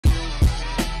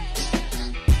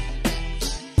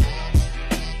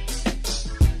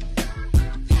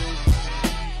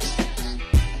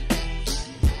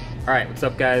Alright, what's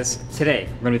up guys? Today,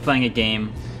 we're going to be playing a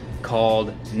game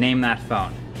called Name That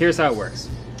Phone. Here's how it works.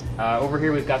 Over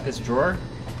here we've got this drawer,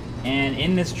 and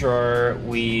in this drawer,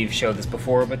 we've showed this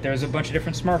before, but there's a bunch of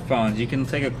different smartphones. You can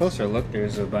take a closer look.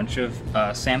 There's a bunch of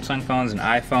Samsung phones and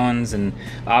iPhones and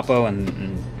Oppo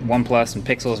and OnePlus and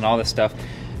Pixels and all this stuff.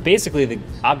 Basically, the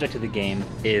object of the game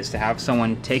is to have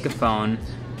someone take a phone,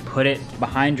 put it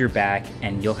behind your back,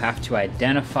 and you'll have to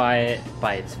identify it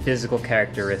by its physical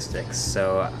characteristics.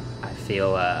 So I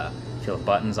feel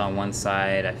buttons on one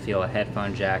side, I feel a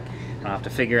headphone jack, and I'll have to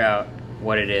figure out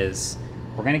what it is.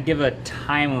 We're gonna give a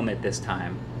time limit this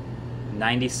time,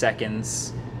 90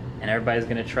 seconds, and everybody's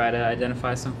gonna try to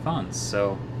identify some phones.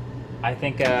 So I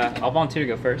think I'll volunteer to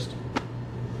go first.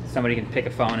 Somebody can pick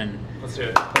a phone and Let's do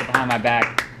it. put it behind my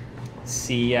back.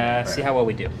 See how well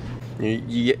we do.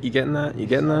 You getting that? You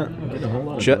getting that?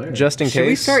 Just in case. Should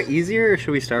we start easier or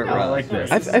should we start rough? I like this.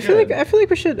 I feel like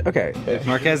we should. Okay. If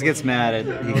Marquez gets mad at,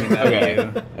 he can get mad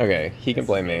at you. Okay. He can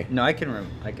blame me. No, I can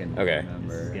Okay.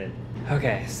 remember. Good.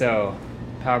 Okay, so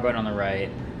power button on the right,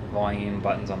 volume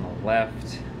buttons on the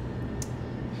left.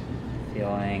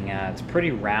 Feeling it's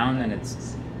pretty round and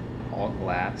it's all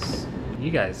glass. You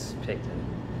guys picked a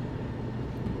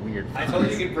weird. I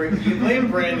told you you could blame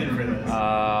Brandon for this.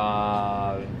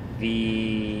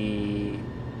 The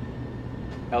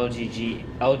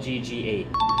LGG8.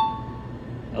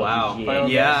 Wow. LGG8.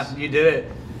 Yeah, you did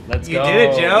it. Let's You go. did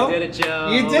it, Joe. You did it,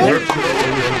 Joe. You did it.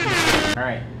 All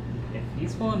right. If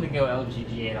he's willing to go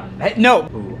LGG8 on Hey, no.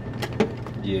 Ooh.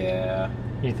 Yeah.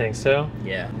 You think so?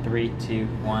 Yeah. 3, 2,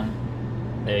 1.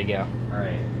 There you go. All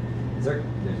right.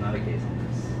 There's not a case on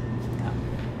this.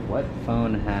 What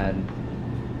phone had?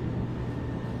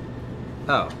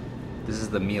 Oh, this is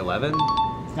the Mi 11.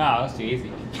 No, that's too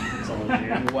easy.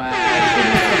 Wow.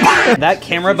 That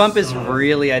camera bump is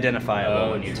really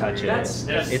identifiable when you touch it. That's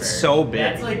It's so big.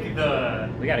 That's like the.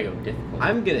 We gotta go difficult.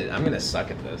 I'm gonna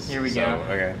suck at this. Here we so, go.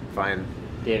 Okay. Fine.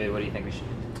 David, what do you think we should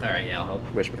do? All right, yeah, I'll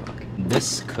help. Wish me luck.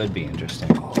 This could be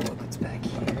interesting. Oh, look what's back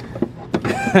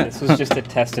here. This was just a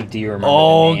test of do you remember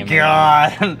Oh the name?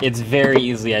 God. It's very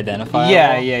easily identifiable.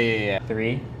 Yeah.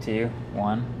 3, 2,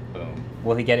 1. Boom.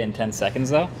 Will he get it in 10 seconds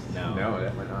though? No. No,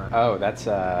 definitely not. Oh, that's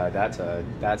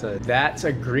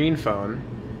a green phone.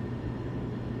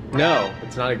 No,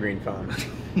 it's not a green phone.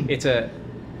 it's a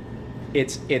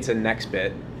next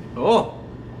bit. Oh.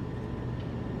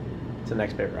 It's a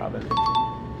next bit Robin.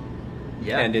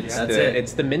 Yeah. And it's that's it.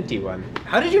 it's the minty one.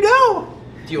 How did you know?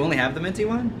 Do you only have the minty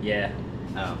one? Yeah.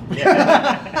 Oh.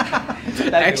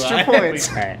 Extra points.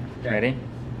 All right. Ready?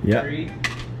 Yeah. 3,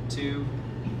 2,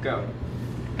 go.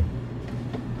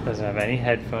 Doesn't have any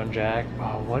headphone jack.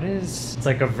 Wow, what is? It's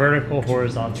like a vertical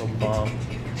horizontal bump.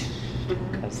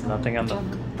 Has nothing on the.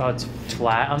 Oh, it's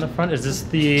flat on the front. Is this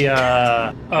the?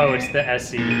 Oh, it's the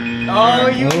SE. Oh,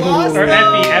 you lost Or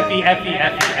though. FE.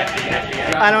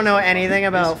 I don't know anything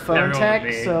about phone Everyone tech,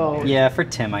 would be. so Yeah, for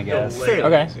Tim, I guess.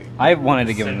 Okay. I wanted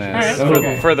to give him this. All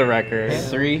right. For the record.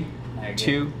 3,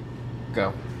 2,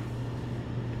 go.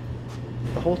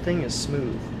 the whole thing is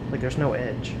smooth. Like there's no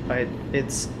edge.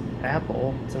 It's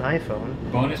Apple. It's an iPhone.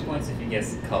 Bonus points if you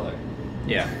guess the color.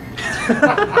 Yeah.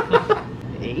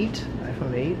 8?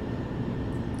 iPhone 8?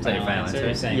 Is that your final So answer?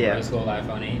 you're saying Yeah. rose gold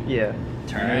iPhone 8? Yeah.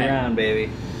 Turn Alright. it around,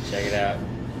 baby. Check it out.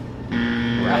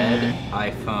 Red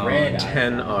iPhone. Red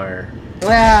 10R.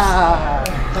 Ah!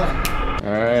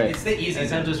 All right. It's the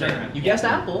easiest. You guessed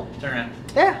Apple. Turn around.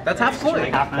 Yeah. That's half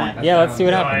point. Half point. Yeah, let's see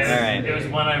what happens. No, Alright. It was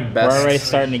one I'm. Best We're already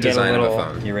starting to get a design of little.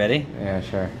 phone. You ready? Yeah,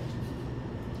 sure.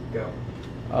 Go.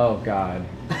 Oh God.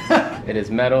 It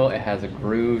is metal. It has a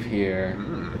groove here.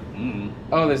 Mm.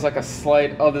 Oh, there's like a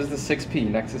slight. Oh, there's the 6P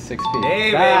next to 6P.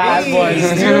 Hey, that baby.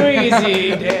 was too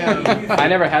easy. Damn. I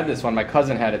never had this one. My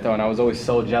cousin had it though, and I was always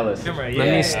so jealous. Let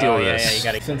me steal this. Yeah, you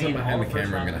gotta Since I'm behind the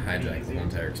camera, I'm gonna hijack the whole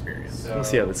entire experience. We'll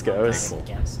see how this goes.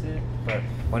 Against it, but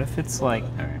what if it's like?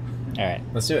 All right.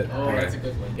 Let's do it. Oh, okay. that's a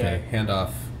good one. Okay, hand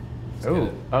off.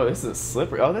 Oh, this is a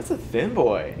slippery. Oh, that's a thin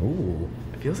boy. Ooh.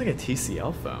 It feels like a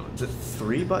TCL phone. Is it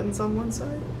 3 buttons on one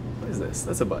side? What is this?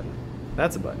 That's a button.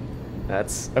 That's a button.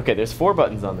 That's okay. There's 4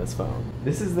 buttons on this phone.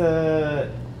 This is the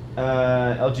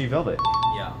LG Velvet.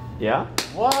 Yeah. Yeah.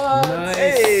 What? Nice.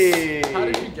 Hey. How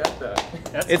did you get that?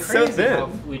 That's It's so crazy thin. how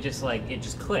we just like it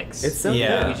just clicks. It's so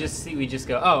Yeah. thin. We just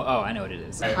go. Oh, I know what it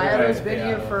is. Hayato's been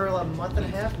here for a month and a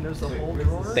half, knows the whole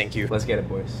drawer. Thank you. Let's get it,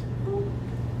 boys.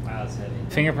 Wow, that's heavy.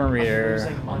 Fingerprint reader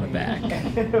Losing on the money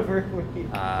back. every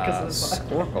week 'cause of the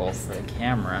Snorkel for the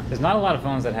camera. There's not a lot of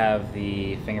phones that have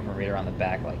the fingerprint reader on the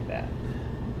back like that.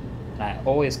 And I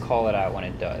always call it out when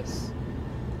it does.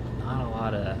 Not a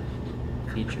lot of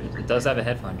features. It does have a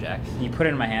headphone jack. You put it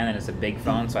in my hand and it's a big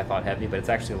phone, so I thought heavy, but it's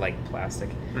actually like plastic.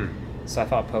 So I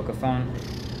thought Pocophone.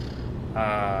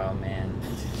 Oh man,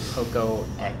 Poco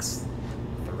X3.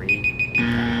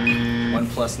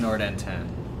 OnePlus Nord N10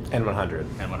 N100.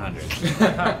 and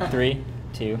 100. 3,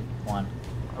 2, 1.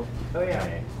 Oh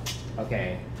yeah.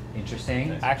 Okay.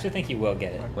 Interesting. I actually think you will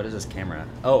get it. What is this camera?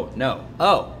 Oh no.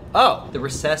 Oh. The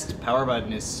recessed power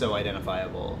button is so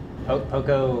identifiable.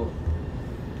 Poco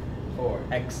 4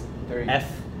 X3.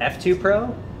 F2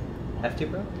 Pro. F2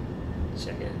 Pro.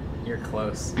 Check it. You're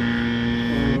close.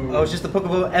 Oh, it's just the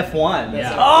Poco F1.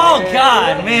 Yeah. Oh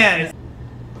God, man.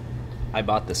 I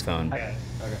bought this phone. Okay.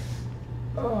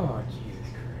 Oh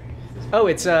Jesus Christ. Oh,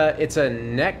 it's a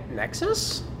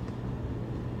Nexus.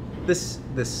 The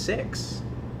 6.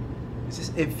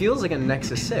 It feels like a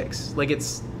Nexus 6. Like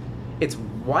it's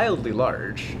wildly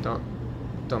large. Don't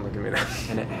look at me now.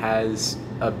 And it has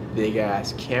a big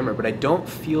ass camera, but I don't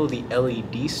feel the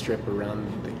LED strip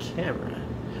around the camera.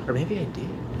 Or maybe I do.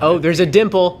 Oh, there's a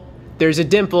dimple. There's a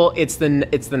dimple. It's the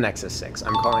Nexus 6.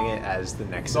 I'm calling it as the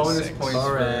Nexus Bonus 6. points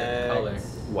for color.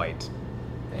 White.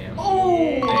 Damn.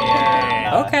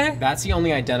 Okay. That's the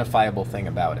only identifiable thing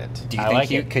about it. Do you think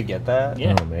you could get that?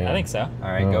 Yeah, Oh, man. I think so. All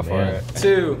right, Oh, go for man. it.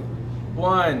 2,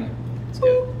 1.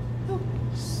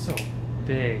 So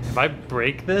big. If I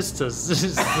break this, does this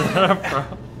is not a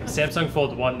problem? Samsung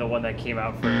Fold 1, the one that came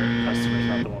out for customers,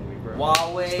 not the one we broke.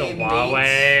 Huawei. It's the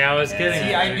Huawei. I was kidding.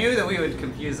 See, I knew that we would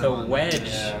confuse them. The on wedge.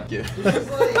 that.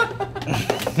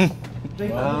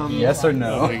 Yes or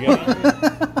no?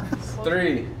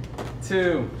 3,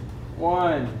 2,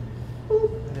 1.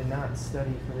 I did not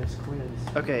study for this quiz.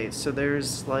 Okay, so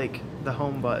there's like the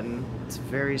home button. It's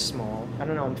very small. I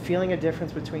don't know. I'm feeling a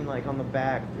difference between like on the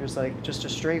back. There's like just a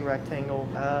straight rectangle.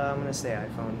 I'm gonna say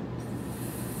iPhone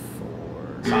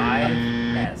 4.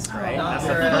 5S, right? That's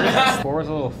the first. 4 was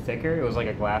a little thicker. It was like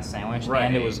a glass sandwich,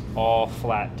 and it was all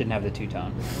flat. Didn't have the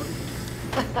two-tone.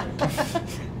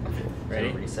 Ready?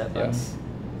 Reset button. Yes.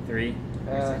 3,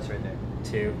 Reset's right there.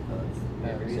 2.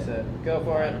 Reset. Go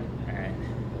for it. All right.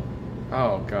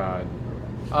 Oh god.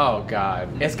 Oh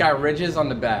god. It's got ridges on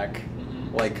the back.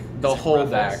 Like the whole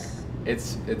back.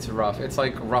 It's rough. It's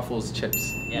like Ruffles chips.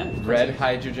 Yeah. Red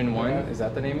Hydrogen 1. Is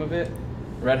that the name of it?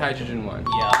 Red Hydrogen 1.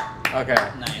 Yeah. Okay.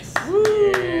 Nice.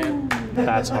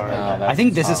 That's hard. I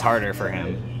think this is harder for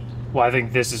him. Well, I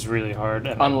think this is really hard.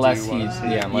 And Unless I do he's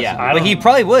wanna- unless Yeah, I but don't- he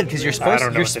probably would because you're I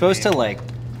don't know supposed what to to like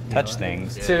touch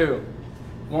things. 2,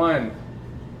 1.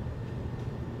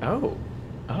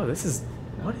 Oh, this is.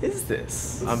 What is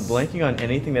this? I'm blanking on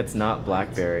anything that's not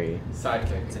BlackBerry.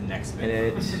 Sidekick. It's a next And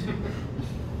it.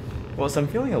 Well, so I'm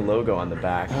feeling a logo on the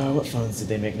back. What phones did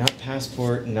they make? Not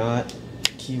Passport, not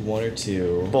Key 1 or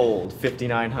 2. Bold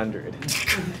 5900.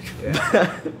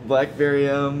 BlackBerry.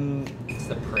 It's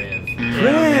the Priv.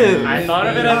 Priv. I thought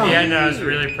of it at the end and I was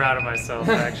really proud of myself,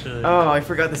 actually. Oh, I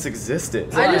forgot this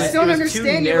existed. I just don't it was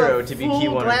understand. too You have narrow a to be full Key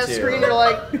 1 or glass 2. screen. You're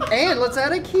like, and let's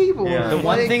add a keyboard. Yeah. The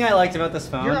one Like, thing I liked about this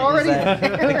phone You're already is that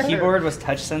there. the keyboard was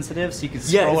touch sensitive, so you could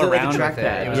Yeah, scroll it's like a around with it.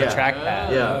 trackpad. It was Yeah. a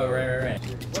trackpad. Yeah. Oh, right.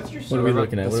 What are we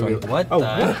looking at? What are we? What? Oh, the-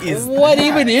 what is What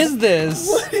even is this?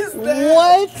 What is that?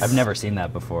 What? I've never seen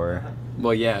that before.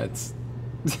 Well, yeah, it's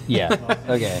Yeah.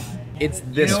 Okay. It's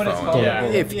this know what it's phone. called? Yeah.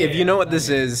 If you know what this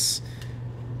is,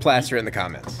 plaster it in the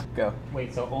comments. go.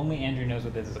 Wait, so only Andrew knows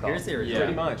what this is called? Here's the original.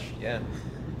 Pretty much, yeah.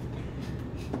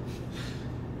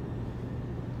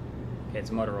 Okay, it's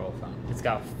a Motorola phone. It's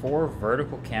got 4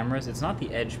 vertical cameras. It's not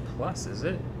the Edge Plus, is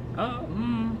it? Oh,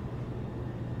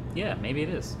 yeah, maybe it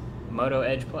is. Moto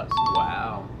Edge Plus.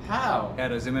 Wow. How?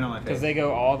 Gotta zoom in on my face. Because they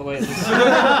go all the way. Wait,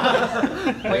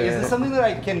 is this something that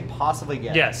I can possibly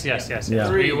get? Yes.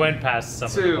 Yeah. We went past some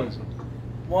of 2, the ones.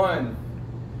 1.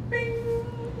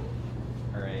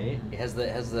 All right. It has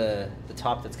the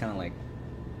top that's kind of like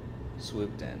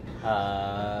swooped in.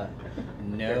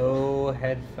 No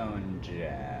headphone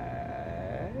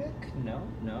jack. No.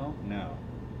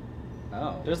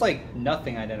 Oh, there's like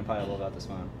nothing identifiable about this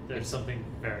phone. There's something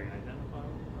very identifiable.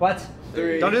 What?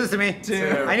 3. Don't do this to me.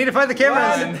 2. I need to find the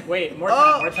cameras. Wait, more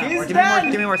time.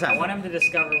 Give me more I time. want him to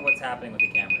discover what's happening with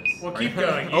the cameras. Well, keep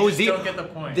going. You Oh, just don't get the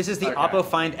point. This is the Okay. Oppo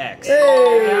Find X.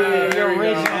 There we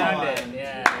go. Found it,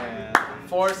 yeah.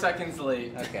 4 seconds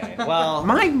late. Okay. Well,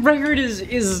 My record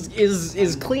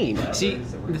is clean. See,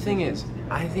 the thing is,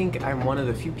 I think I'm one of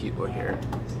the few people here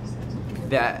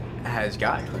that has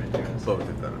got both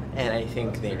of them, and I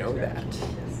think they know that,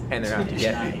 and they're out to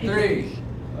get me. 3,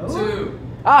 2,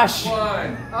 Osh!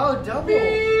 1. Oh, double.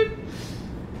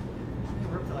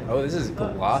 Oh, this is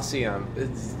glossy.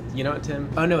 You know what, Tim?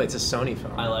 Oh no, it's a Sony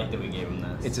phone. I like that we gave him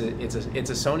this. It's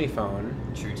a Sony phone,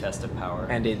 True test of power.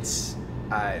 and it's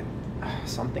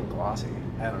Something glossy.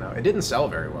 I don't know. It didn't sell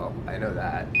very well. I know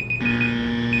that.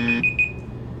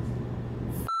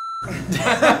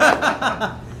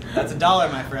 That's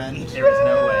 $1, my friend. There is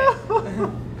no way.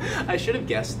 I should have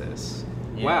guessed this.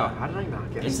 Yeah. Wow, how did I not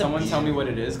guess Can this? someone tell me what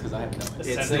it is? Because I have no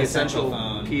idea. It's the essential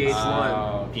phone.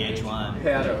 PH1. PH1.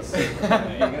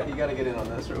 Hayato. You gotta get in on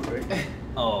this real quick.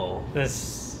 Oh.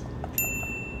 This.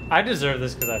 I deserve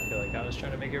this because I feel like I was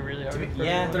trying to make it really hard. For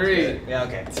Yeah. everyone. 3, Yeah,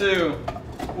 okay. 2,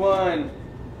 1.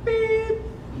 Beep.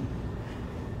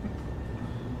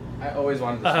 I always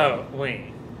wanted to. Oh,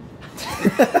 wait.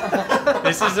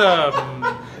 This is a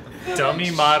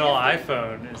dummy model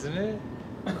iPhone, isn't it?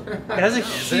 It has a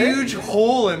huge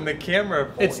hole in the camera.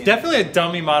 It's definitely a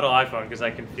dummy model iPhone because I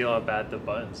can feel how bad the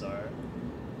buttons are.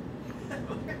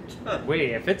 Wait,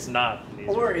 if it's not, these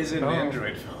Or are- is it an Oh.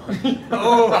 Android phone?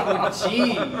 Oh,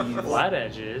 jeez. Flat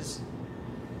edges.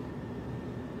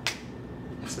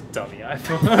 It's a dummy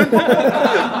iPhone.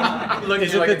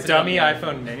 Is it like the it's a dummy dummy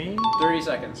iPhone Mini? 30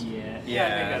 seconds. Yeah. Yeah, I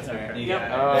think that's okay. okay. You got it.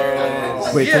 There it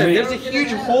is. Wait, Yeah, can we? there's a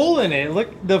huge hole in it. Look,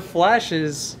 the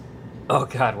flashes. Oh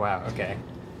God! Wow. Okay.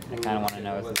 I kind of want to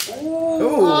know if this.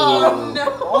 Oh, no.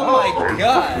 Oh my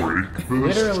god.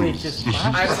 Literally just.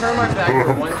 I turned my back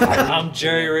for 1 second. I'm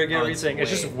jerry rig everything. It's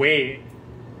just weight.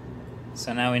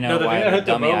 So now we know No, the why thing that the hit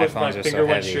the dummy most was my iPhones are finger so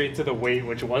went heavy. straight to the weight,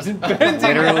 which wasn't bending.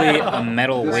 Literally a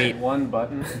metal weight One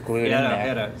button. glued in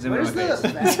there. Hayato, zoom in Where's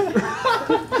on my face.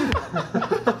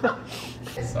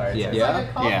 Sorry. Yeah. Yeah.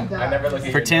 I never look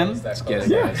at For your Tim, nose that let's close,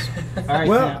 get it. guys. All right.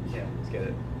 Well- Sam. Yeah, let's get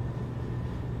it.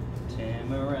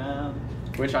 Tim around.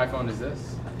 Which iPhone is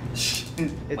this?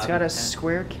 It's got a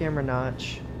square camera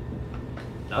notch.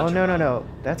 Oh no no no,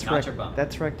 that's Notch or bump?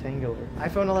 that's rectangular.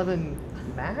 iPhone 11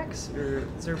 Max or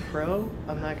is there Pro?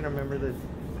 I'm not gonna remember the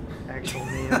actual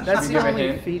name. That's we the give a only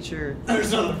hint? feature.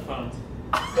 There's other phones.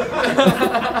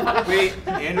 Wait,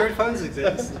 Android phones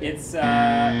exist? It's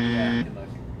yeah. Look.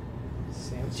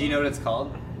 Do you know what it's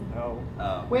called? No.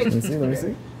 Oh. Wait. Let me see. Let me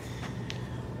see.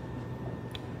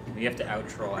 You have to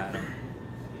out-troll Adam.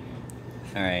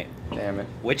 All right. Damn it.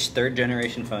 Which third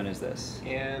generation phone is this?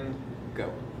 And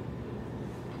go.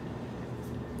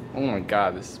 Oh my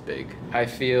god, this is big. I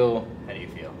feel How do you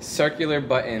feel? circular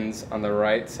buttons on the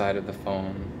right side of the phone.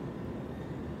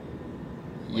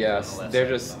 on Yes, the left they're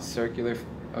side of just the phone? circular.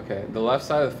 Okay, the left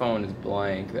side of the phone is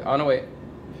blank. Oh no, wait.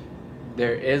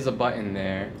 There is a button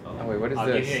there. Oh wait, what is I'll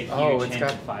this? give you a huge Oh, it's hint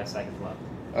got. with 5 seconds left.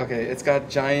 Okay, it's got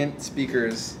giant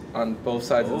speakers on both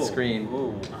sides of the screen.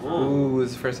 Ooh,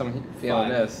 this is the first time I'm feeling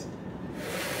 5. this.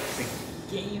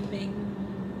 Gaming.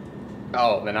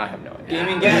 Oh, then I have no idea.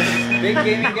 Gaming guest. Big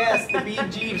gaming guest. The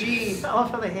BGG. I love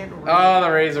how they handle it. Oh, the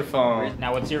Razr phone.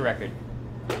 Now, what's your record?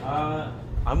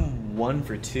 I'm 1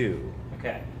 for 2.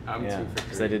 Okay. I'm Yeah, 2 for 3.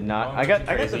 because I did not. Oh, I got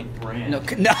the crazy. brand. No.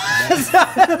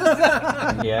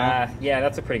 Yeah,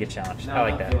 that's a pretty good challenge. I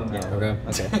like that. Yeah. Okay.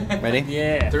 Okay. Ready?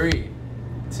 Yeah. 3,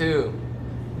 2,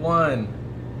 1.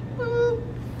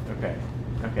 Okay.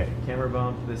 Okay. Camera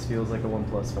bump. This feels like a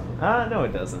OnePlus phone. Ah, no,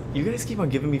 it doesn't. You guys keep on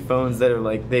giving me phones that are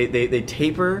like they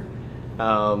taper.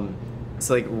 It's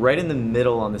like right in the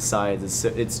middle on the sides.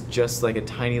 It's just like a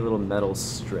tiny little metal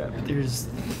strip. There's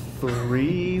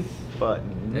 3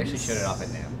 buttons. They actually showed it off at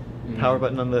NAM. Power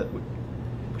button on the.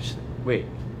 Wait.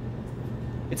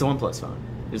 It's a OnePlus phone.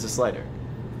 There's a slider.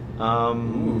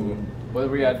 Ooh. What are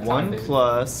we at? time, David?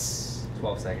 OnePlus.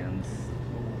 12 seconds.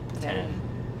 10.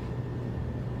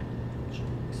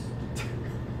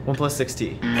 OnePlus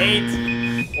 6T.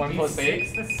 8. OnePlus 8?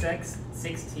 6, the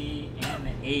 6T, and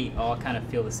the 8 all kind of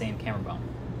feel the same camera bump.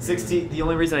 6T. The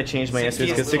only reason I changed my answer is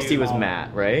 6T because is a little 6T was smaller.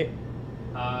 matte, right?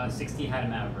 6T had a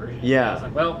matte version. Yeah. I was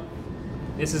like, well,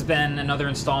 this has been another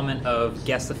installment of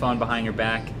Guess the Phone Behind Your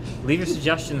Back. Leave your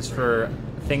suggestions for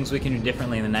things we can do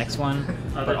differently in the next one,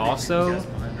 but also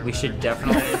we should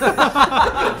definitely.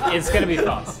 It's gonna be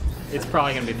phones. It's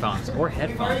probably gonna be phones or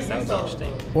headphones. That would be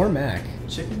interesting. Or Mac.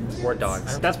 Or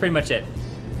dogs. That's pretty much it.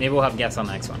 Maybe we'll have guests on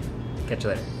the next one. Catch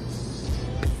you later.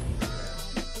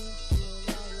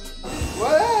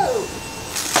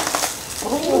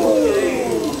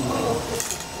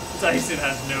 Dyson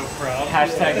has no problem.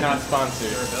 Hashtag not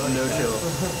sponsored. No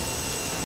chill.